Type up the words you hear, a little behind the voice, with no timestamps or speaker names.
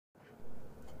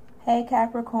Hey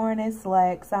Capricorn, it's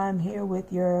Lex. I'm here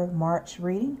with your March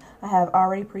reading. I have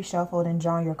already pre-shuffled and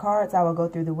drawn your cards. I will go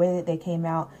through the way that they came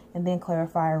out and then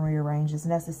clarify and rearrange as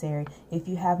necessary. If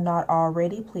you have not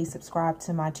already, please subscribe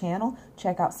to my channel.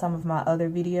 Check out some of my other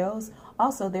videos.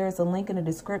 Also, there is a link in the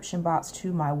description box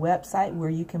to my website where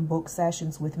you can book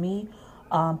sessions with me,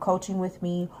 coaching with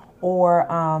me, or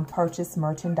purchase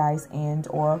merchandise and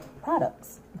or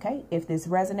products. Okay, if this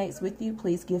resonates with you,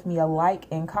 please give me a like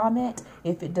and comment.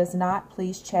 If it does not,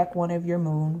 please check one of your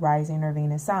moon, rising, or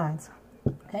Venus signs.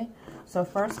 Okay, so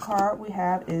first card we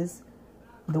have is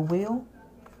the Wheel,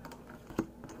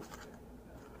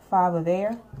 5 of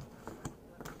Air,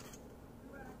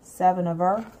 7 of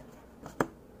Earth,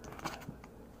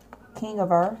 King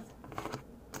of Earth,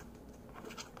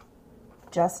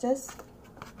 Justice,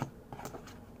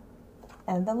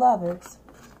 and the Lovers.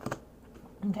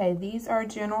 Okay, these are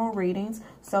general readings,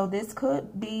 so this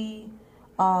could be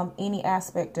any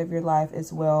aspect of your life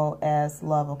as well as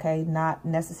love, okay? Not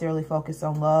necessarily focused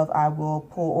on love. I will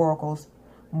pull oracles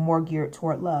more geared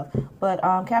toward love. But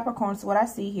Capricorns, what I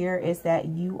see here is that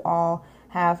you all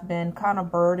have been kind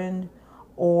of burdened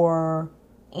or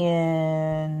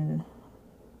in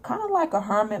kind of like a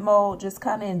hermit mode, just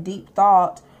kind of in deep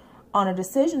thought on a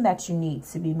decision that you need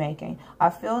to be making. I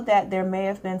feel that there may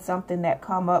have been something that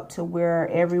come up to where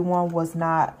everyone was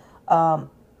not,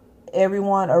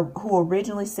 everyone who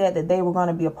originally said that they were going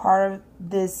to be a part of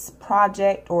this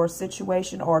project or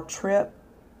situation or trip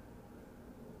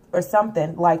or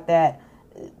something like that,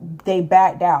 they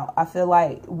backed out. I feel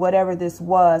like whatever this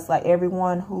was, like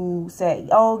everyone who said,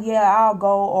 oh yeah, I'll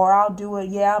go or I'll do it,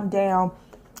 yeah, I'm down,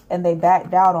 and they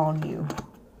backed out on you.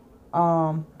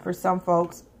 For some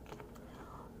folks,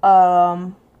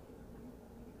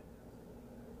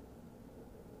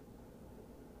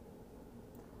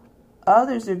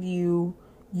 others of you,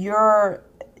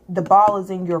 the ball is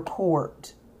in your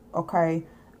court, okay,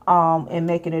 and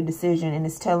making a decision, and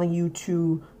it's telling you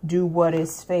to do what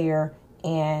is fair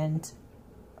and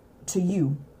to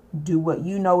you. Do what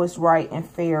you know is right and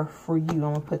fair for you. I'm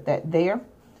going to put that there.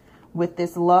 With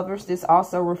this Lovers, this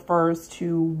also refers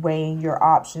to weighing your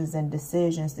options and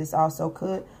decisions. This also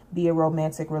could be a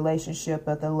romantic relationship,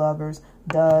 but the Lovers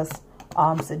does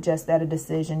suggest that a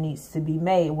decision needs to be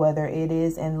made, whether it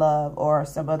is in love or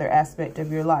some other aspect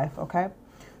of your life, okay?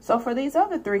 So for these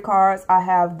other 3 cards, I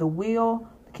have the Wheel,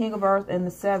 the King of Earth, and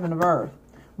the 7 of Earth.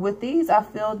 With these, I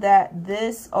feel that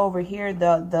this over here,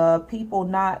 the people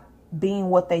not being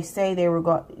what they say they were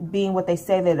going, being what they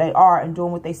say that they are, and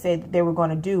doing what they say that they were going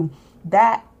to do,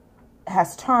 that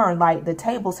has turned, like the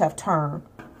tables have turned,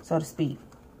 so to speak.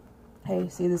 Hey,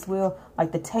 see this wheel?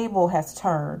 Like the table has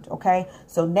turned, okay?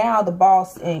 So now the ball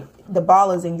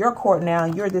is in your court now,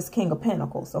 and you're this King of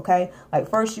Pentacles, okay? Like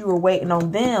first you were waiting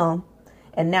on them,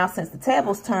 and now since the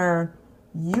tables turned,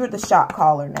 you're the shot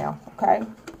caller now, okay?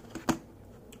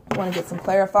 Want to get some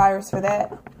clarifiers for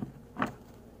that?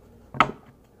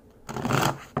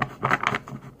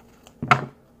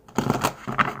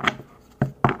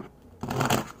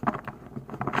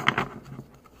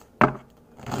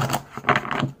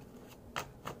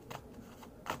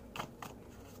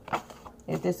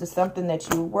 If this is something that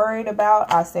you're worried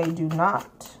about, I say do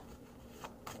not.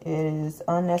 It is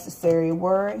unnecessary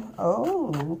worry.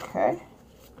 Oh, okay.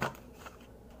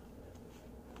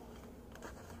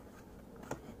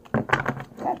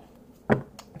 Okay.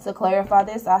 To clarify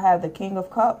this, I have the King of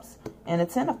Cups and the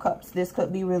 10 of Cups. This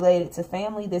could be related to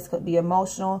family. This could be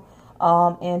emotional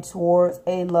and towards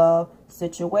a love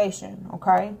situation,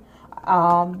 okay?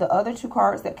 The other 2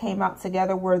 cards that came out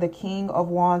together were the King of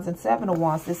Wands and 7 of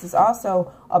Wands. This is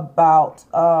also about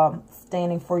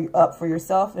standing up for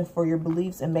yourself and for your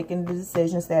beliefs and making the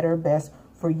decisions that are best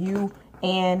for you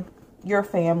and your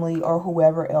family or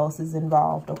whoever else is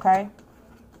involved, okay?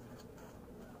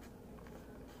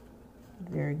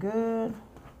 Very good.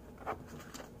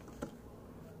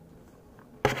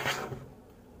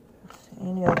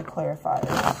 Any other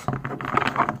clarifiers?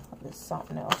 There's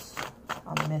something else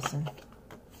I'm missing.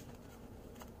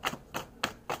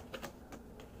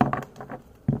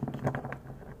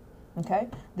 Okay,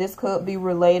 this could be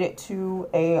related to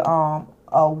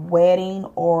a wedding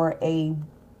or a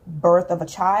birth of a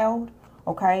child,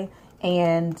 okay?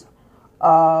 And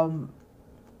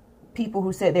people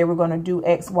who said they were going to do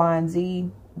X, Y, and Z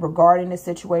regarding the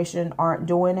situation aren't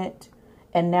doing it,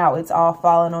 and now it's all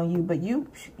falling on you. But you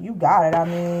got it. I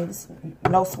mean, it's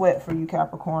no sweat for you,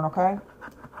 Capricorn, okay?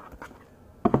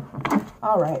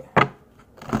 All right.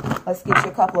 Let's get you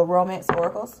a couple of romance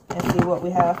oracles and see what we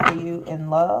have for you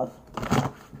in love.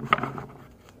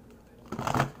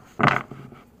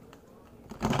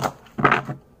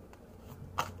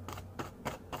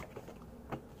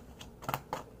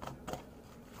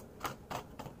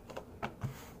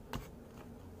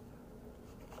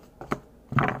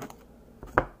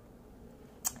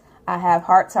 I have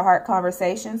heart-to-heart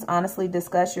conversations. Honestly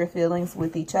discuss your feelings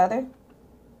with each other.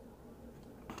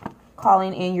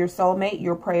 Calling in your soulmate,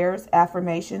 your prayers,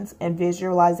 affirmations, and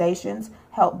visualizations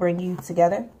help bring you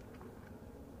together.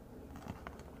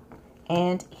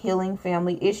 And healing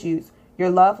family issues. Your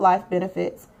love life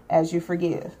benefits as you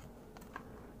forgive.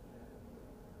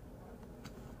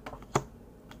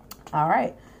 All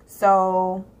right.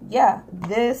 So, yeah,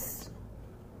 this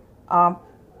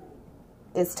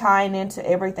is tying into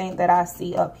everything that I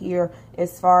see up here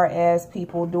as far as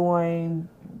people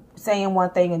saying one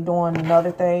thing and doing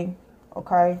another thing.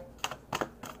 Okay.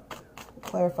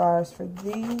 Clarifiers for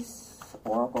these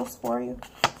oracles for you.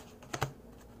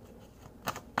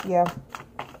 Yeah.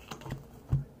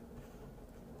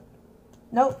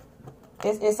 Nope.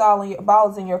 It's all in your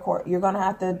ball's in your court. You're going to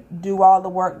have to do all the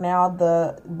work now.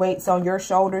 The weight's on your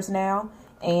shoulders now.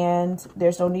 And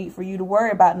there's no need for you to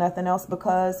worry about nothing else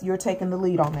because you're taking the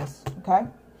lead on this. Okay.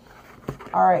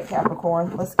 All right,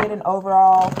 Capricorn. Let's get an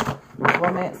overall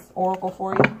romance oracle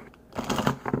for you.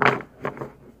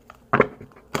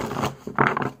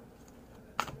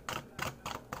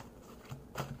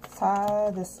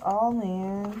 Tie this all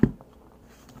in.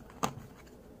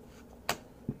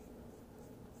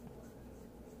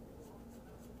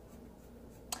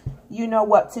 You know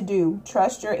what to do.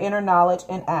 Trust your inner knowledge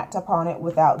and act upon it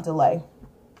without delay.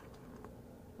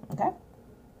 Okay.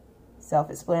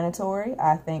 Self-explanatory.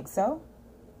 I think so.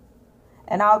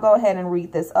 And I'll go ahead and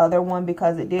read this other one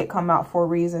because it did come out for a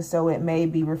reason. So it may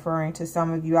be referring to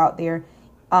some of you out there.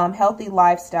 Healthy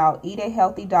lifestyle. Eat a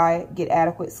healthy diet. Get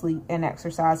adequate sleep and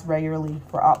exercise regularly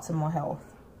for optimal health.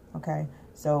 Okay.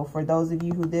 So for those of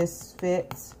you who this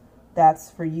fits,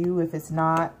 that's for you. If it's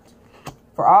not,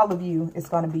 for all of you, it's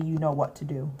going to be you know what to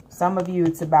do. Some of you,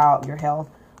 it's about your health.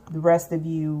 The rest of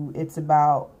you, it's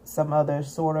about some other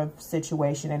sort of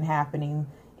situation and happening,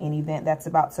 an event that's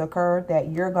about to occur that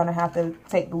you're going to have to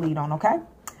take the lead on, okay?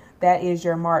 That is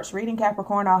your March reading,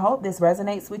 Capricorn. I hope this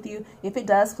resonates with you. If it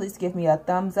does, please give me a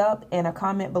thumbs up and a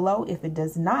comment below. If it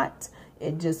does not,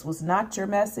 it just was not your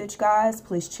message, guys.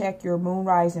 Please check your moon,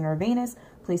 rising, or Venus.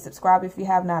 Please subscribe if you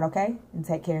have not, okay? And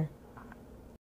take care.